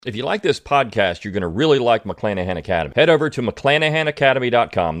If you like this podcast, you're going to really like McClanahan Academy. Head over to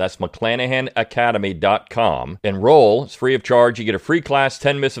McClanahanacademy.com. That's McClanahanacademy.com. Enroll. It's free of charge. You get a free class,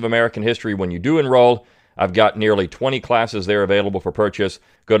 10 Myths of American History when you do enroll. I've got nearly 20 classes there available for purchase.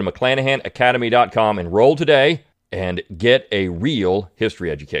 Go to McClanahanacademy.com, enroll today, and get a real history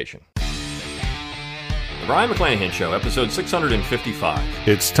education. The Brion McClanahan Show, episode 655.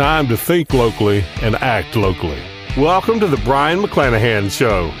 It's time to think locally and act locally. Welcome to the Brion McClanahan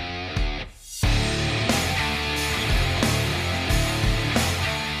Show.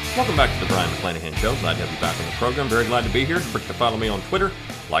 Welcome back to the Brion McClanahan Show. Glad to have you back on the program. Very glad to be here. Don't forget to follow me on Twitter,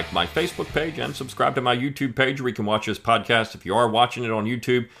 like my Facebook page, and subscribe to my YouTube page where you can watch this podcast. If you are watching it on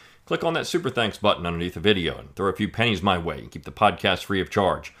YouTube, click on that super thanks button underneath the video and throw a few pennies my way and keep the podcast free of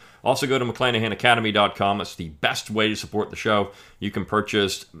charge. Also go to McClanahanacademy.com. That's the best way to support the show. You can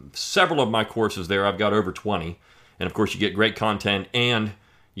purchase several of my courses there. I've got over 20. And of course, you get great content and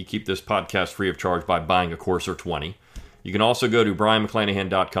you keep this podcast free of charge by buying a course or 20. You can also go to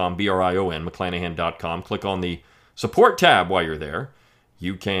BrionMcClanahan.com, B-R-I-O-N, McClanahan.com. Click on the support tab while you're there.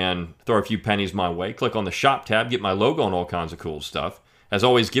 You can throw a few pennies my way. Click on the shop tab, get my logo and all kinds of cool stuff. As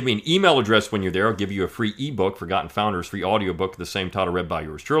always, give me an email address when you're there. I'll give you a free ebook, Forgotten Founders, free audiobook, the same title read by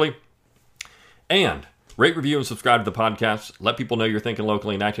yours truly. And rate, review, and subscribe to the podcast. Let people know you're thinking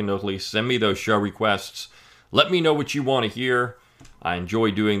locally and acting locally. Send me those show requests. Let me know what you want to hear. I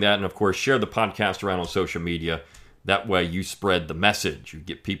enjoy doing that. And of course, share the podcast around on social media. That way you spread the message. You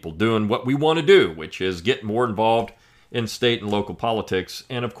get people doing what we want to do, which is get more involved in state and local politics.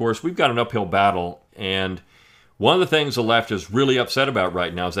 And of course, we've got an uphill battle. And one of the things the left is really upset about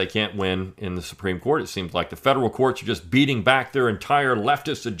right now is they can't win in the Supreme Court. It seems like the federal courts are just beating back their entire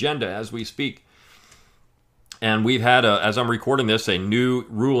leftist agenda as we speak. And we've had, as I'm recording this, a new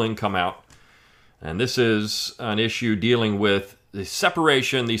ruling come out. And this is an issue dealing with the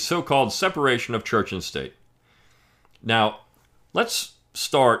separation, the so-called separation of church and state. Now, let's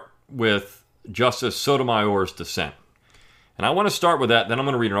start with Justice Sotomayor's dissent. And I want to start with that, then I'm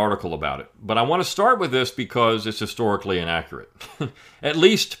going to read an article about it. But I want to start with this because it's historically inaccurate, at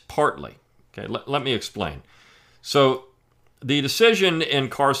least partly. Okay, let me explain. So the decision in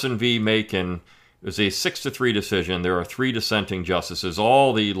Carson v. Macon was a 6-3 decision. There are 3 dissenting justices,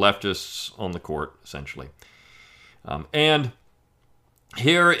 all the leftists on the court, essentially. And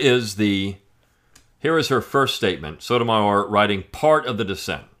here is her first statement, Sotomayor writing part of the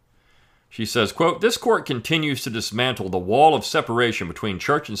dissent. She says, quote, "This court continues to dismantle the wall of separation between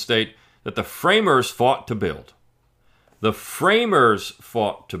church and state that the framers fought to build." The framers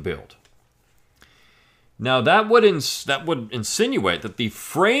fought to build. Now, that would insinuate that the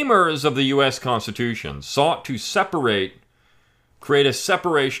framers of the U.S. Constitution sought to create a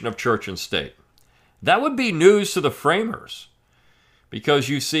separation of church and state. That would be news to the framers. Because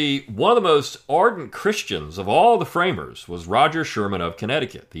you see, one of the most ardent Christians of all the framers was Roger Sherman of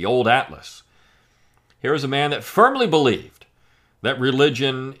Connecticut, the old Atlas. Here is a man that firmly believed that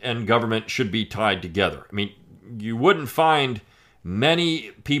religion and government should be tied together. I mean, you wouldn't find many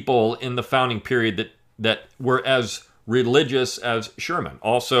people in the founding period that were as religious as Sherman.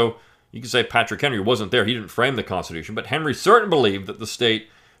 Also, you could say Patrick Henry wasn't there. He didn't frame the Constitution, but Henry certainly believed that the state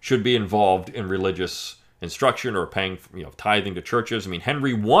should be involved in religious instruction or paying, tithing to churches. I mean,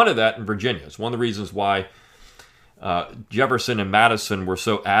 Henry wanted that in Virginia. It's one of the reasons why Jefferson and Madison were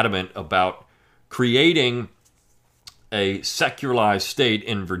so adamant about creating a secularized state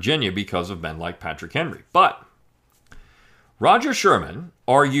in Virginia because of men like Patrick Henry. But Roger Sherman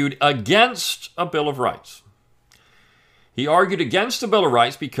argued against a Bill of Rights. He argued against a Bill of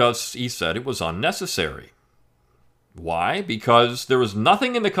Rights because he said it was unnecessary. Why? Because there was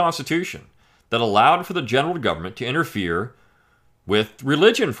nothing in the Constitution that allowed for the general government to interfere with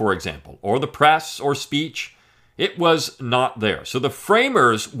religion, for example, or the press or speech. It was not there. So the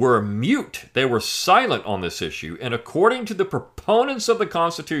framers were mute. They were silent on this issue. And according to the proponents of the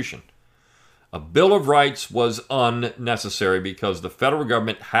Constitution, a Bill of Rights was unnecessary because the federal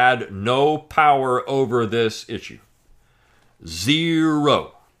government had no power over this issue.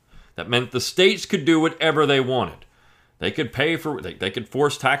 Zero. That meant the states could do whatever they wanted. They could they could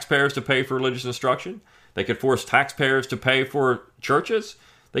force taxpayers to pay for religious instruction. They could force taxpayers to pay for churches.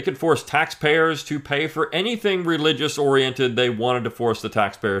 They could force taxpayers to pay for anything religious oriented they wanted to force the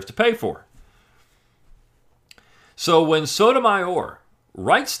taxpayers to pay for. So when Sotomayor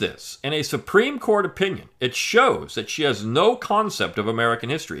writes this in a Supreme Court opinion, it shows that she has no concept of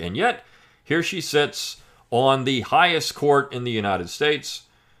American history. And yet, here she sits on the highest court in the United States,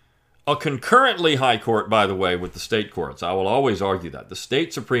 a concurrently high court, by the way, with the state courts. I will always argue that. The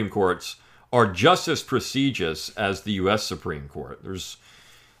state Supreme Courts are just as prestigious as the U.S. Supreme Court. There's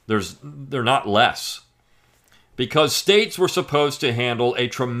They're not less. Because states were supposed to handle a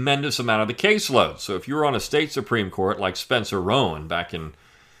tremendous amount of the caseload. So if you were on a state Supreme Court like Spencer Rowan back in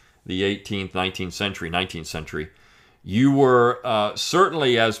the 18th, 19th century, you were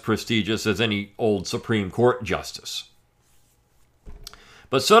certainly as prestigious as any old Supreme Court justice.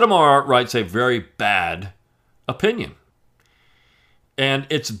 But Sotomayor writes a very bad opinion. And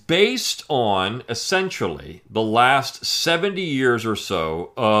it's based on, essentially, the last 70 years or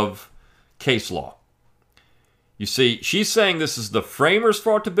so of case law. You see, she's saying this is the framers'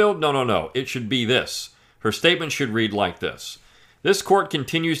 fault to build. No. It should be this. Her statement should read like this. This court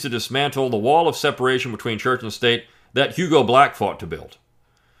continues to dismantle the wall of separation between church and state that Hugo Black fought to build.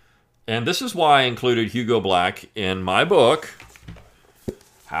 And this is why I included Hugo Black in my book,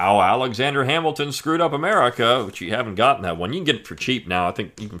 How Alexander Hamilton Screwed Up America, which you haven't gotten that one. You can get it for cheap now. I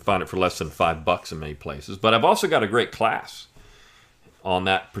think you can find it for less than $5 in many places. But I've also got a great class on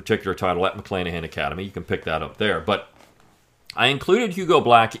that particular title at McClanahan Academy. You can pick that up there. But I included Hugo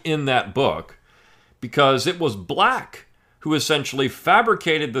Black in that book because it was Black who essentially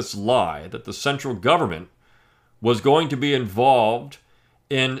fabricated this lie that the central government was going to be involved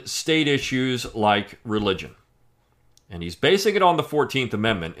in state issues like religion. And he's basing it on the 14th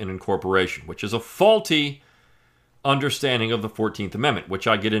Amendment in incorporation, which is a faulty understanding of the 14th Amendment, which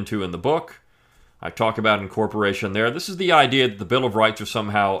I get into in the book. I talk about incorporation there. This is the idea that the Bill of Rights are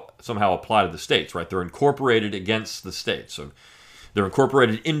somehow apply to the states, right? They're incorporated against the states. So they're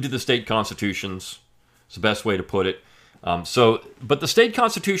incorporated into the state constitutions. It's the best way to put it. But the state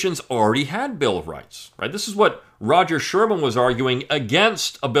constitutions already had Bill of Rights, right? This is what Roger Sherman was arguing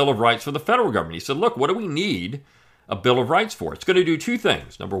against a Bill of Rights for the federal government. He said, look, what do we need a Bill of Rights for? It's going to do two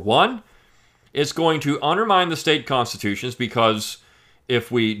things. Number one, it's going to undermine the state constitutions because if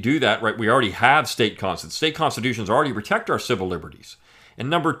we do that, right, we already have state constitutions. State constitutions already protect our civil liberties. And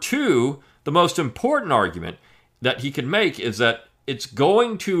number two, the most important argument that he can make is that it's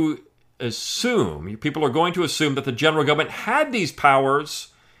going to people are going to assume that the general government had these powers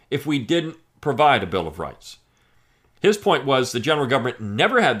if we didn't provide a Bill of Rights. His point was the general government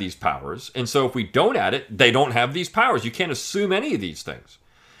never had these powers, and so if we don't add it, they don't have these powers. You can't assume any of these things.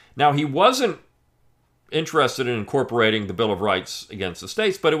 Now, he wasn't interested in incorporating the Bill of Rights against the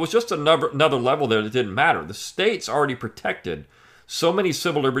states, but it was just another level there that didn't matter. The states already protected so many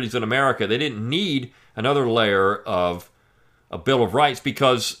civil liberties in America, they didn't need another layer of a Bill of Rights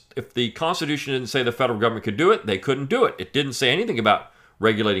because if the Constitution didn't say the federal government could do it, they couldn't do it. It didn't say anything about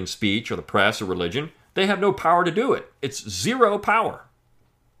regulating speech or the press or religion. They have no power to do it. It's zero power.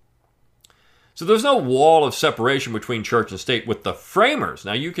 So there's no wall of separation between church and state with the framers.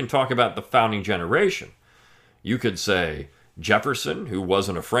 Now you can talk about the founding generation. You could say Jefferson, who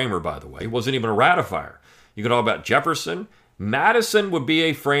wasn't a framer, by the way, wasn't even a ratifier. You could talk about Jefferson. Madison would be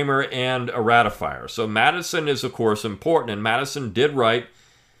a framer and a ratifier. So Madison is, of course, important, and Madison did write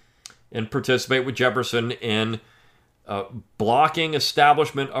and participate with Jefferson in blocking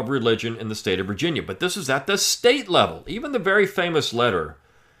establishment of religion in the state of Virginia. But this is at the state level. Even the very famous letter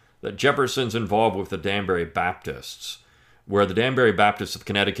that Jefferson's involved with the Danbury Baptists, where the Danbury Baptists of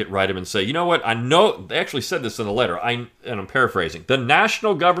Connecticut write him and say, you know what, I know, they actually said this in the letter, and I'm paraphrasing, the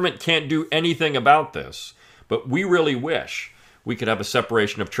national government can't do anything about this, but we really wish we could have a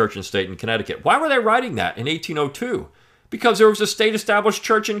separation of church and state in Connecticut. Why were they writing that in 1802? Because there was a state-established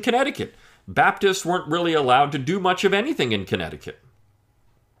church in Connecticut. Baptists weren't really allowed to do much of anything in Connecticut.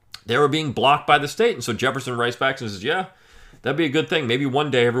 They were being blocked by the state, and so Jefferson writes back and says, yeah, that'd be a good thing. Maybe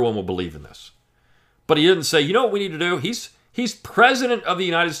one day everyone will believe in this. But he didn't say, you know what we need to do? He's president of the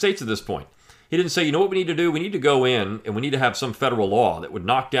United States at this point. He didn't say, you know what we need to do? We need to go in and we need to have some federal law that would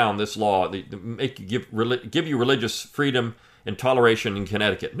knock down this law, that give you religious freedom and toleration in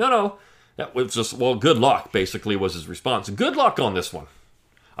Connecticut. No. That was just, well, good luck, basically, was his response. Good luck on this one.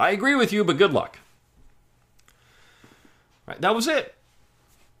 I agree with you, but good luck. Right, that was it.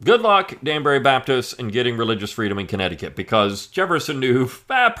 Good luck, Danbury Baptists, in getting religious freedom in Connecticut, because Jefferson knew,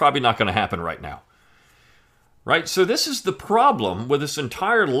 probably not going to happen right now. Right? So this is the problem with this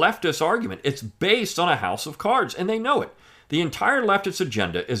entire leftist argument. It's based on a house of cards, and they know it. The entire leftist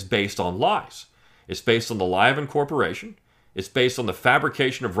agenda is based on lies. It's based on the lie of incorporation. It's based on the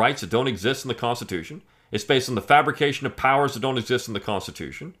fabrication of rights that don't exist in the Constitution. It's based on the fabrication of powers that don't exist in the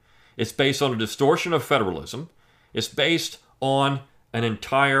Constitution. It's based on a distortion of federalism. It's based on an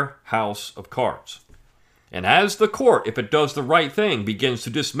entire house of cards. And as the court, if it does the right thing, begins to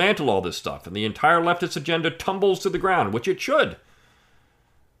dismantle all this stuff, and the entire leftist agenda tumbles to the ground, which it should,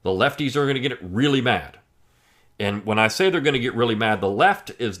 the lefties are going to get really mad. And when I say they're going to get really mad, the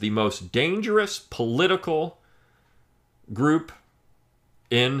left is the most dangerous political group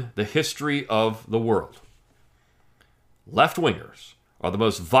in the history of the world. Left-wingers are the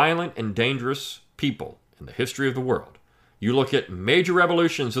most violent and dangerous people in the history of the world. You look at major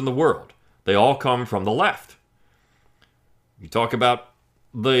revolutions in the world, they all come from the left. You talk about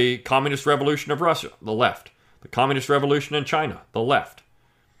the Communist Revolution of Russia, the left. The Communist Revolution in China, the left.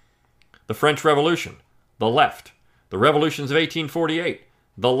 The French Revolution, the left. The revolutions of 1848,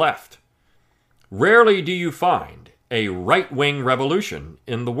 the left. Rarely do you find a right-wing revolution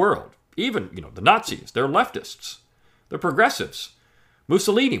in the world. Even, the Nazis, they're leftists. They're progressives.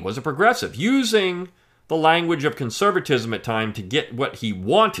 Mussolini was a progressive, using the language of conservatism at times to get what he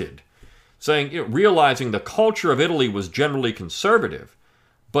wanted, saying, realizing the culture of Italy was generally conservative,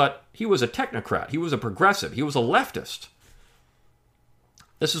 but he was a technocrat, he was a progressive, he was a leftist.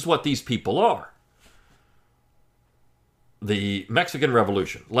 This is what these people are. The Mexican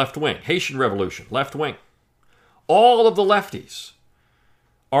Revolution, left wing. Haitian Revolution, left wing. All of the lefties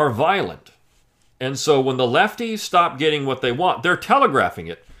are violent. And so when the lefties stop getting what they want, they're telegraphing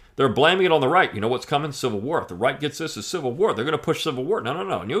it. They're blaming it on the right. You know what's coming? Civil war. If the right gets this, is civil war. They're going to push civil war. No.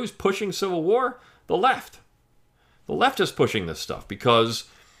 You know who's pushing civil war? The left. The left is pushing this stuff because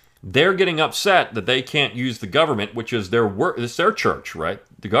they're getting upset that they can't use the government, which is it's their church, right?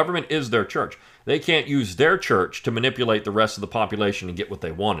 The government is their church. They can't use their church to manipulate the rest of the population and get what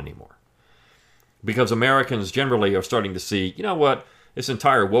they want anymore. Because Americans generally are starting to see, you know what? This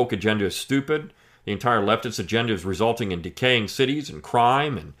entire woke agenda is stupid. The entire leftist agenda is resulting in decaying cities and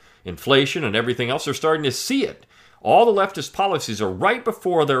crime and inflation and everything else. They're starting to see it. All the leftist policies are right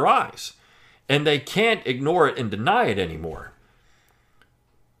before their eyes, and they can't ignore it and deny it anymore.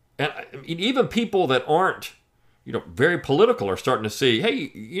 And even people that aren't, very political are starting to see,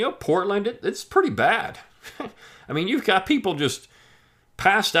 hey, Portland, it's pretty bad. I mean, you've got people just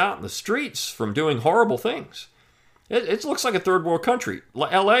passed out in the streets from doing horrible things. It looks like a third world country.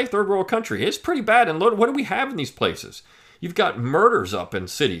 LA, third world country. It's pretty bad. And what do we have in these places? You've got murders up in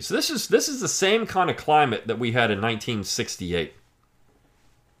cities. This is the same kind of climate that we had in 1968.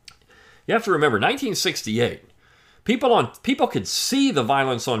 You have to remember, 1968, people could see the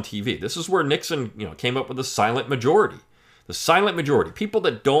violence on TV. This is where Nixon, came up with the silent majority. The silent majority. People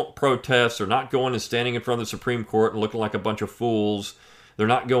that don't protest, are not going and standing in front of the Supreme Court and looking like a bunch of fools. They're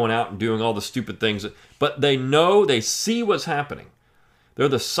not going out and doing all the stupid things. But they see what's happening. They're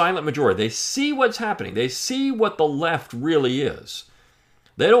the silent majority. They see what's happening. They see what the left really is.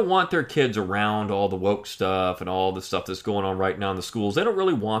 They don't want their kids around all the woke stuff and all the stuff that's going on right now in the schools. They don't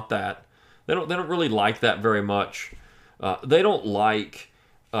really want that. They don't really like that very much. They don't like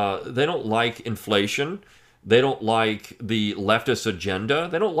inflation. They don't like the leftist agenda.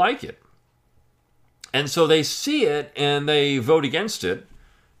 They don't like it. And so they see it and they vote against it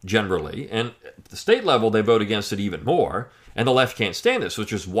generally. And at the state level, they vote against it even more. And the left can't stand this,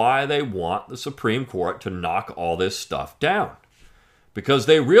 which is why they want the Supreme Court to knock all this stuff down. Because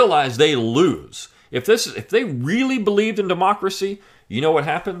they realize they lose. If they really believed in democracy, you know what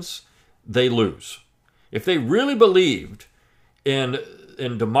happens? They lose. If they really believed in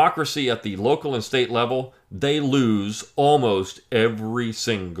democracy at the local and state level, they lose almost every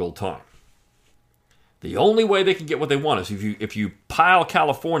single time. The only way they can get what they want is if you pile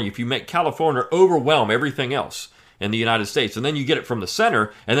California, if you make California overwhelm everything else in the United States, and then you get it from the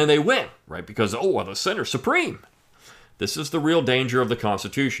center, and then they win, right? Because, the center's supreme. This is the real danger of the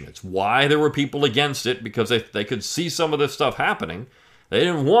Constitution. It's why there were people against it, because they could see some of this stuff happening. They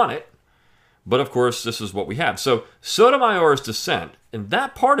didn't want it. But, of course, this is what we have. So Sotomayor's dissent, and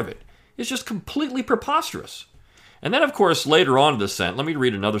that part of it, is just completely preposterous. And then, of course, later on in the dissent, let me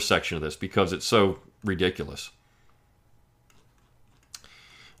read another section of this because it's so ridiculous.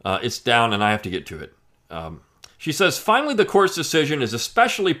 It's down, and I have to get to it. She says, finally, the court's decision is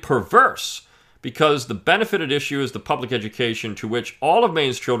especially perverse because the benefit at issue is the public education to which all of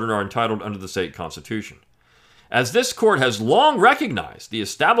Maine's children are entitled under the state constitution. As this court has long recognized, the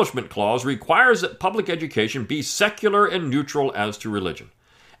Establishment Clause requires that public education be secular and neutral as to religion.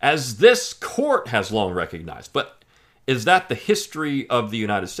 As this court has long recognized. But is that the history of the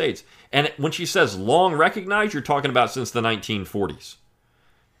United States? And when she says long recognized, you're talking about since the 1940s.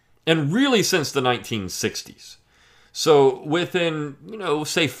 And really since the 1960s. So within,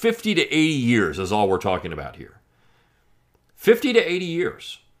 say 50 to 80 years is all we're talking about here. 50 to 80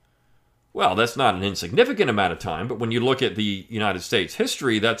 years. Well, that's not an insignificant amount of time, but when you look at the United States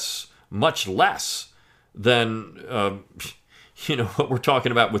history, that's much less than, what we're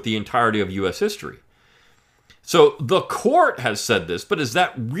talking about with the entirety of U.S. history. So the court has said this, but is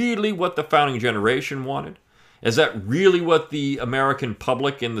that really what the founding generation wanted? Is that really what the American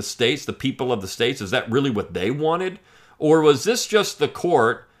public in the states, the people of the states, is that really what they wanted? Or was this just the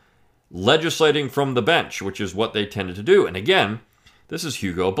court legislating from the bench, which is what they tended to do? And again, this is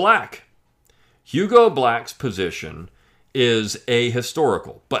Hugo Black. Hugo Black's position is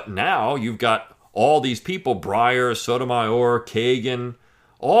ahistorical. But now you've got all these people, Breyer, Sotomayor, Kagan,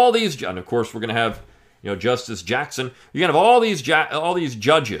 all these, and of course we're going to have, Justice Jackson. You're going to have all these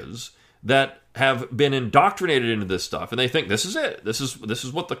judges that have been indoctrinated into this stuff, and they think this is it. This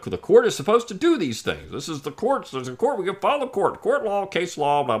is what the court is supposed to do. These things. This is the courts. There's a court. We can follow court law, case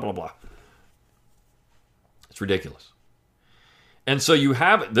law, blah blah blah. It's ridiculous. And so you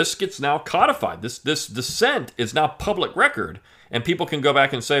have this gets now codified. This dissent is now public record, and people can go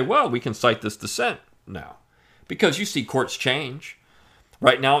back and say, well, we can cite this dissent now, because you see courts change.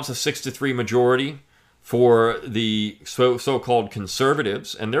 Right now, it's a 6-3 majority for the so-called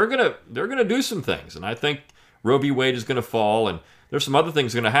conservatives, and they're gonna do some things. And I think Roe v. Wade is gonna fall, and there's some other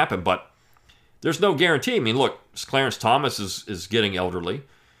things going to happen, but there's no guarantee. I mean, look, Clarence Thomas is getting elderly.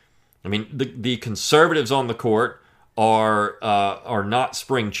 I mean, the conservatives on the court are not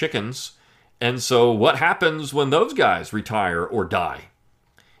spring chickens, and so what happens when those guys retire or die?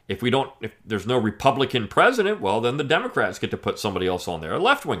 If there's no Republican president, well, then the Democrats get to put somebody else on there, a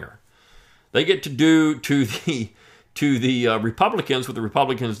left-winger. They get to do to the Republicans what the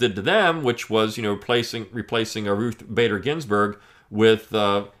Republicans did to them, which was replacing Ruth Bader Ginsburg with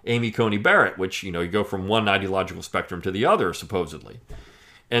Amy Coney Barrett, which you go from one ideological spectrum to the other supposedly,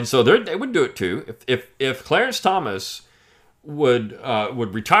 and so they would do it too. If Clarence Thomas would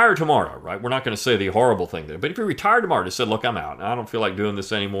retire tomorrow, right? We're not going to say the horrible thing there, but if he retired tomorrow, just said, "Look, I'm out. I don't feel like doing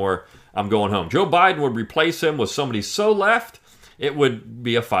this anymore. I'm going home." Joe Biden would replace him with somebody so left, it would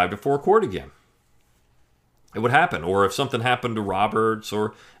be a 5-4 court again. It would happen. Or if something happened to Roberts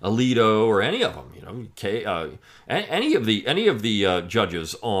or Alito or any of them, any of the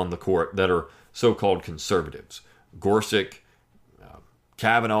judges on the court that are so-called conservatives, Gorsuch,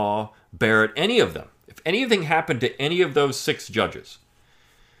 Kavanaugh, Barrett, any of them. If anything happened to any of those 6 judges,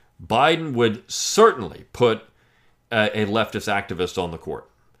 Biden would certainly put a leftist activist on the court.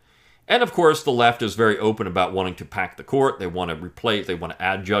 And of course, the left is very open about wanting to pack the court. They want to replace, they want to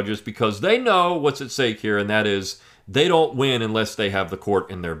add judges because they know what's at stake here, and that is they don't win unless they have the court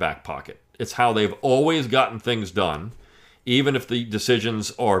in their back pocket. It's how they've always gotten things done, even if the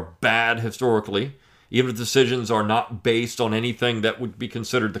decisions are bad historically, even if decisions are not based on anything that would be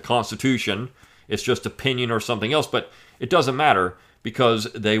considered the Constitution. It's just opinion or something else, but it doesn't matter because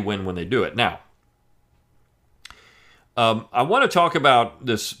they win when they do it. Now, I want to talk about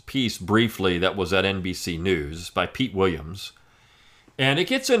this piece briefly that was at NBC News by Pete Williams. And it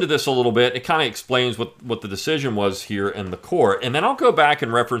gets into this a little bit. It kind of explains what the decision was here in the court. And then I'll go back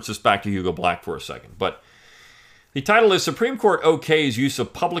and reference this back to Hugo Black for a second. But the title is Supreme Court OKs Use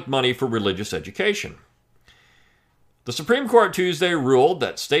of Public Money for Religious Education. The Supreme Court Tuesday ruled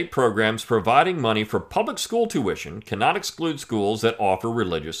that state programs providing money for public school tuition cannot exclude schools that offer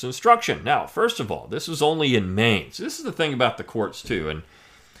religious instruction. Now, first of all, this is only in Maine. So this is the thing about the courts, too. And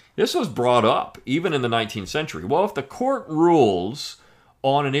this was brought up even in the 19th century. Well, if the court rules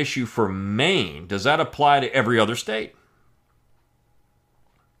on an issue for Maine, does that apply to every other state?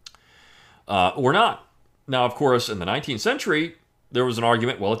 Or not? Now, of course, in the 19th century, there was an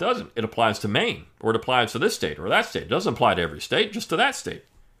argument, well, it doesn't. It applies to Maine, or it applies to this state or that state. It doesn't apply to every state, just to that state.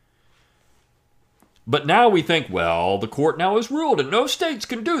 But now we think, well, the court now has ruled and no states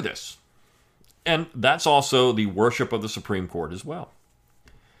can do this. And that's also the worship of the Supreme Court as well.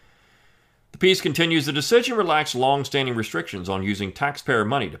 The piece continues, the decision relaxed long-standing restrictions on using taxpayer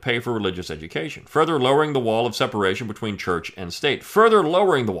money to pay for religious education, further lowering the wall of separation between church and state. Further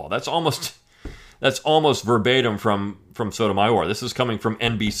lowering the wall. That's almost verbatim from Sotomayor. This is coming from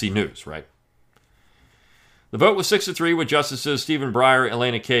NBC News, right? The vote was 6-3 with Justices Stephen Breyer,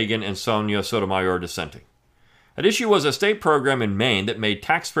 Elena Kagan, and Sonia Sotomayor dissenting. At issue was a state program in Maine that made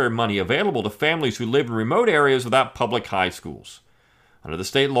taxpayer money available to families who live in remote areas without public high schools. Under the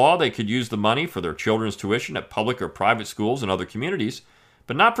state law, they could use the money for their children's tuition at public or private schools in other communities,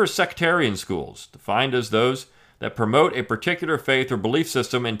 but not for sectarian schools, defined as those that promote a particular faith or belief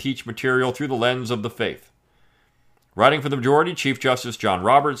system and teach material through the lens of the faith. Writing for the majority, Chief Justice John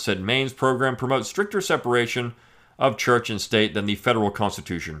Roberts said Maine's program promotes stricter separation of church and state than the federal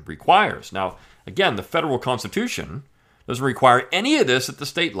Constitution requires. Now, again, the federal Constitution doesn't require any of this at the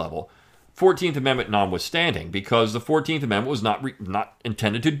state level, 14th Amendment notwithstanding, because the 14th Amendment was not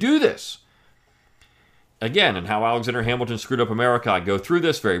intended to do this. Again, and how Alexander Hamilton screwed up America, I go through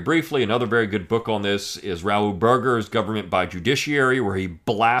this very briefly. Another very good book on this is Raoul Berger's Government by Judiciary, where he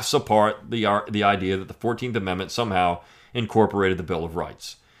blasts apart the idea that the 14th Amendment somehow incorporated the Bill of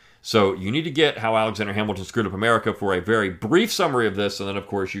Rights. So you need to get How Alexander Hamilton Screwed Up America for a very brief summary of this, and then, of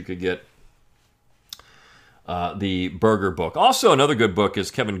course, you could get the Berger book. Also, another good book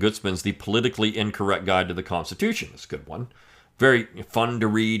is Kevin Gutzman's The Politically Incorrect Guide to the Constitution. It's a good one. Very fun to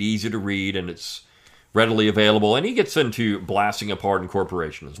read, easy to read, and it's readily available. And he gets into blasting apart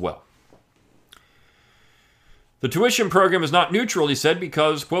incorporation as well. The tuition program is not neutral, he said,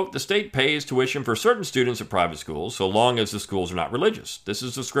 because, quote, the state pays tuition for certain students at private schools so long as the schools are not religious. This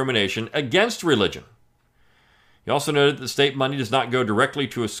is discrimination against religion. He also noted that the state money does not go directly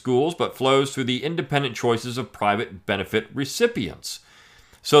to schools, but flows through the independent choices of private benefit recipients.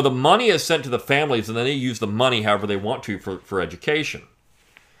 So the money is sent to the families, and then they use the money however they want to for education.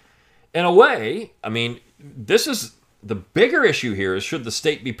 In a way, I mean, this is the bigger issue here is should the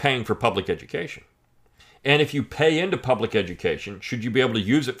state be paying for public education? And if you pay into public education, should you be able to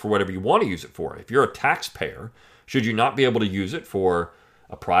use it for whatever you want to use it for? If you're a taxpayer, should you not be able to use it for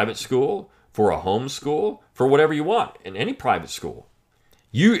a private school, for a home school, for whatever you want in any private school?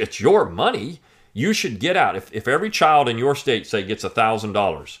 It's your money. You should get out. If every child in your state, say, gets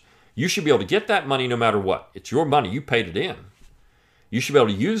 $1,000, you should be able to get that money no matter what. It's your money. You paid it in. You should be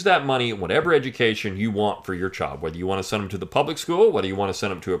able to use that money in whatever education you want for your child. Whether you want to send them to the public school, whether you want to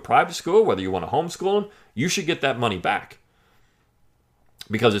send them to a private school, whether you want to homeschool them, you should get that money back.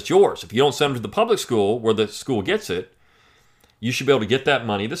 Because it's yours. If you don't send them to the public school where the school gets it, you should be able to get that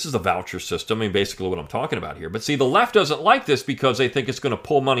money. This is a voucher system, I mean, basically what I'm talking about here. But see, the left doesn't like this because they think it's going to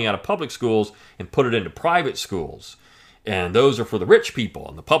pull money out of public schools and put it into private schools. And those are for the rich people,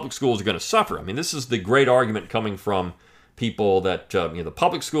 and the public schools are going to suffer. I mean, this is the great argument coming from people that the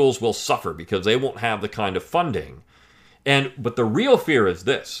public schools will suffer because they won't have the kind of funding. But the real fear is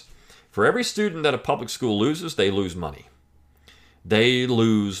this. For every student that a public school loses, they lose money. They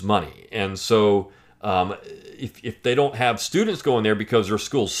lose money. And so if they don't have students going there because their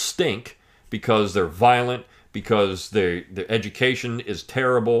schools stink, because they're violent, because their education is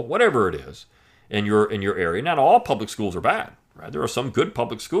terrible, whatever it is in your area. Not all public schools are bad, right? There are some good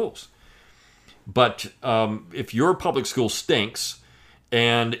public schools. But if your public school stinks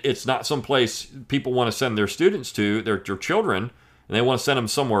and it's not someplace people want to send their students to, their children, and they want to send them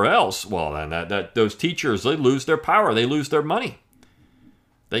somewhere else, well, then those teachers, they lose their power. They lose their money.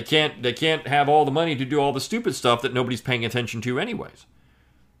 They can't have all the money to do all the stupid stuff that nobody's paying attention to anyways.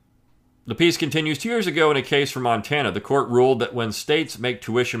 The piece continues. 2 years ago in a case from Montana, the court ruled that when states make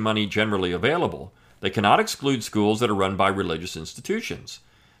tuition money generally available, they cannot exclude schools that are run by religious institutions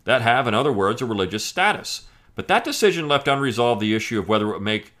that have, in other words, a religious status. But that decision left unresolved the issue of whether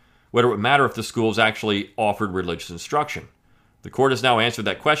it would matter if the schools actually offered religious instruction. The court has now answered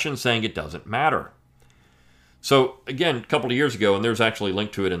that question, saying it doesn't matter. So, again, a couple of years ago, and there's actually a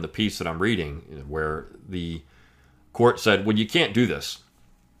link to it in the piece that I'm reading, where the court said, well, you can't do this.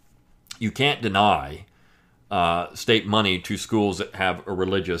 You can't deny state money to schools that have a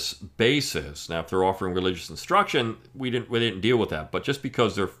religious basis. Now, if they're offering religious instruction, we didn't deal with that. But just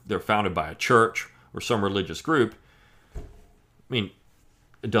because they're founded by a church or some religious group, I mean,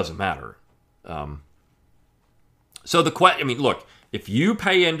 it doesn't matter. Look. If you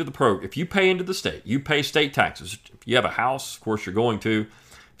pay into the program, if you pay into the state, you pay state taxes. If you have a house, of course you're going to.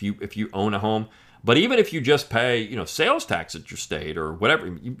 If you own a home, but even if you just pay, sales tax at your state or whatever,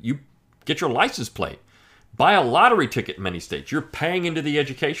 you get your license plate, buy a lottery ticket in many states. You're paying into the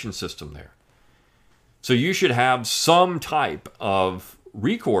education system there. So you should have some type of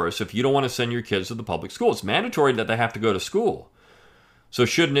recourse if you don't want to send your kids to the public school. It's mandatory that they have to go to school. So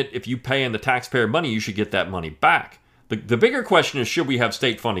shouldn't it, if you pay in the taxpayer money, you should get that money back. The bigger question is, should we have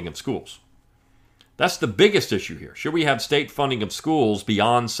state funding of schools? That's the biggest issue here. Should we have state funding of schools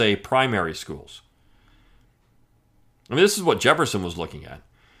beyond, say, primary schools? I mean, this is what Jefferson was looking at.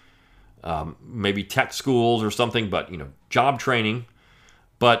 Maybe tech schools or something, but, job training.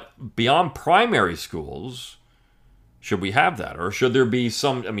 But beyond primary schools, should we have that? Or should there be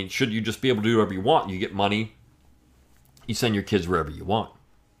should you just be able to do whatever you want? You get money, you send your kids wherever you want.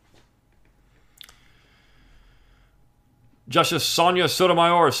 Justice Sonia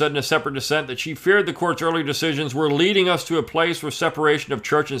Sotomayor said in a separate dissent that she feared the court's earlier decisions were leading us to a place where separation of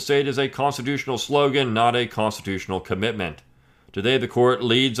church and state is a constitutional slogan, not a constitutional commitment. Today, the court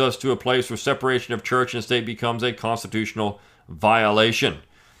leads us to a place where separation of church and state becomes a constitutional violation.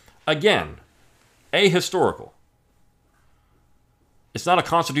 Again, ahistorical. It's not a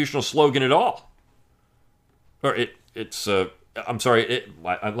constitutional slogan at all. Or let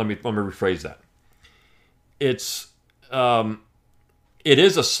me rephrase that. It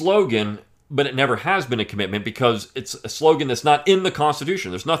is a slogan, but it never has been a commitment because it's a slogan that's not in the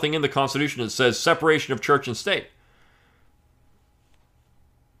Constitution. There's nothing in the Constitution that says separation of church and state.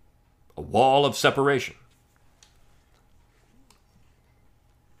 a wall of separation.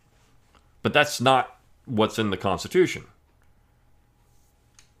 But that's not what's in the Constitution.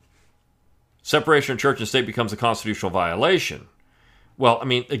 Separation of church and state becomes a constitutional violation. Well, I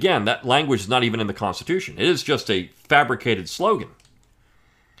mean, again, that language is not even in the Constitution. It is just a fabricated slogan.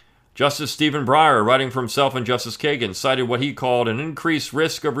 Justice Stephen Breyer, writing for himself and Justice Kagan, cited what he called an increased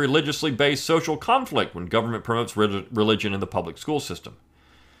risk of religiously based social conflict when government promotes religion in the public school system.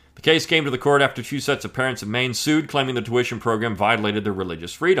 The case came to the court after two sets of parents in Maine sued, claiming the tuition program violated their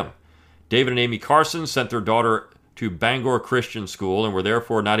religious freedom. David and Amy Carson sent their daughter to Bangor Christian School and were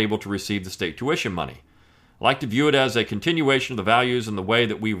therefore not able to receive the state tuition money. I like to view it as a continuation of the values and the way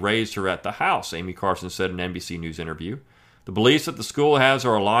that we raised her at the house, Amy Carson said in an NBC News interview. The beliefs that the school has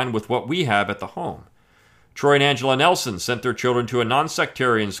are aligned with what we have at the home. Troy and Angela Nelson sent their children to a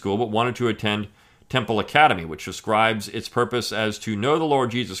non-sectarian school but wanted to attend Temple Academy, which describes its purpose as to know the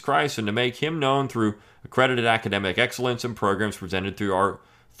Lord Jesus Christ and to make him known through accredited academic excellence and programs presented through our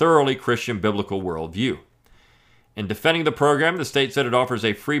thoroughly Christian biblical worldview. In defending the program, the state said it offers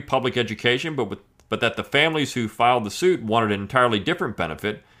a free public education, but that the families who filed the suit wanted an entirely different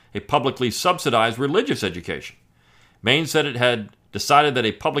benefit, a publicly subsidized religious education. Maine said it had decided that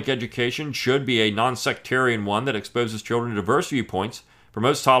a public education should be a non-sectarian one that exposes children to diverse viewpoints,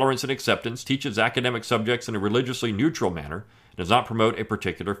 promotes tolerance and acceptance, teaches academic subjects in a religiously neutral manner, and does not promote a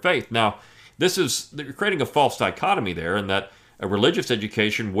particular faith. Now, they're creating a false dichotomy there in that a religious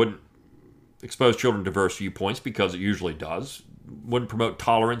education wouldn't expose children to diverse viewpoints because it usually does, wouldn't promote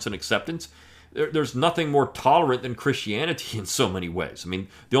tolerance and acceptance. There's nothing more tolerant than Christianity in so many ways. I mean,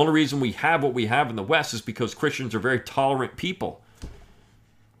 the only reason we have what we have in the West is because Christians are very tolerant people.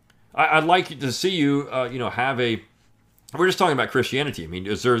 I'd like to see you, have a... We're just talking about Christianity. I mean,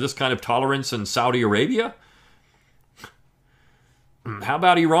 is there this kind of tolerance in Saudi Arabia? How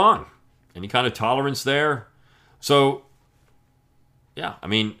about Iran? Any kind of tolerance there? So, yeah, I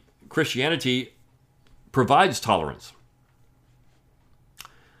mean, Christianity provides tolerance.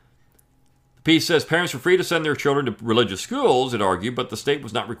 The piece says parents were free to send their children to religious schools, it argued, but the state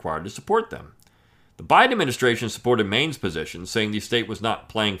was not required to support them. The Biden administration supported Maine's position, saying the state was not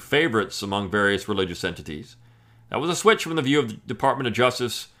playing favorites among various religious entities. That was a switch from the view of the Department of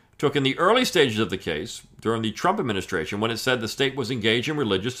Justice took in the early stages of the case during the Trump administration when it said the state was engaged in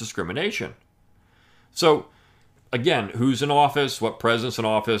religious discrimination. So, again, who's in office, what president's in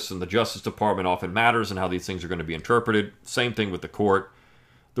office, and the Justice Department often matters and how these things are going to be interpreted. Same thing with the court.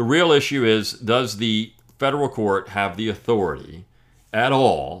 The real issue is, does the federal court have the authority at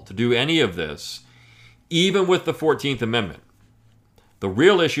all to do any of this, even with the 14th Amendment? The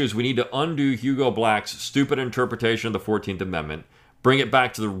real issue is we need to undo Hugo Black's stupid interpretation of the 14th Amendment, bring it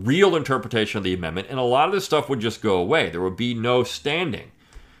back to the real interpretation of the amendment, and a lot of this stuff would just go away. There would be no standing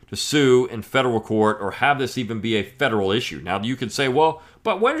to sue in federal court or have this even be a federal issue. Now, you could say, well,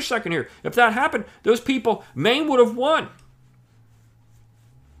 but wait a second here. If that happened, those people, Maine would have won.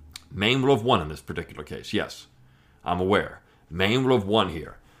 Maine would have won in this particular case, yes. I'm aware. Maine would have won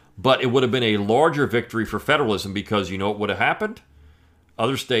here. But it would have been a larger victory for federalism because you know what would have happened?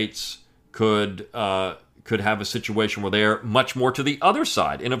 Other states could have a situation where they're much more to the other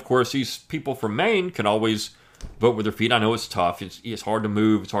side. And, of course, these people from Maine can always vote with their feet. I know it's tough. It's hard to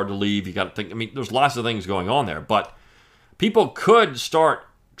move. It's hard to leave. You got to think. I mean, there's lots of things going on there. But people could start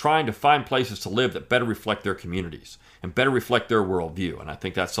trying to find places to live that better reflect their communities and better reflect their worldview. And I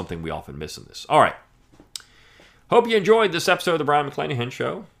think that's something we often miss in this. All right. Hope you enjoyed this episode of the Brian McClanahan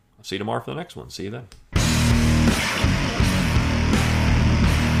Show. I'll see you tomorrow for the next one. See you then.